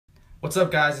What's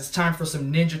up, guys? It's time for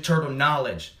some Ninja Turtle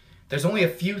knowledge. There's only a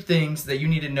few things that you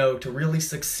need to know to really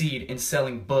succeed in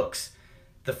selling books.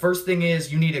 The first thing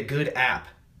is you need a good app.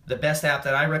 The best app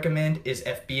that I recommend is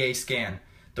FBA Scan.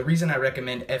 The reason I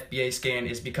recommend FBA Scan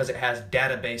is because it has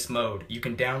database mode. You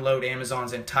can download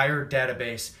Amazon's entire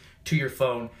database to your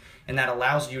phone, and that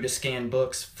allows you to scan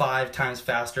books 5 times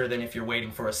faster than if you're waiting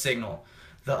for a signal.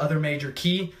 The other major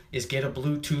key is get a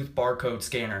Bluetooth barcode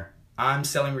scanner. I'm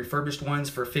selling refurbished ones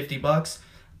for 50 bucks.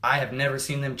 I have never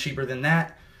seen them cheaper than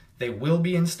that. They will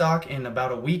be in stock in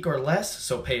about a week or less,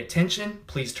 so pay attention.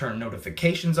 Please turn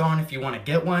notifications on if you want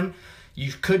to get one.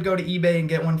 You could go to eBay and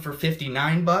get one for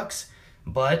 59 bucks,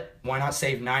 but why not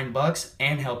save 9 bucks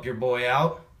and help your boy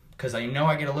out? Because I know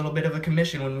I get a little bit of a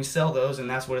commission when we sell those, and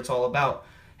that's what it's all about.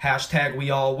 Hashtag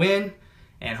we all win,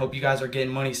 and hope you guys are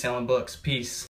getting money selling books. Peace.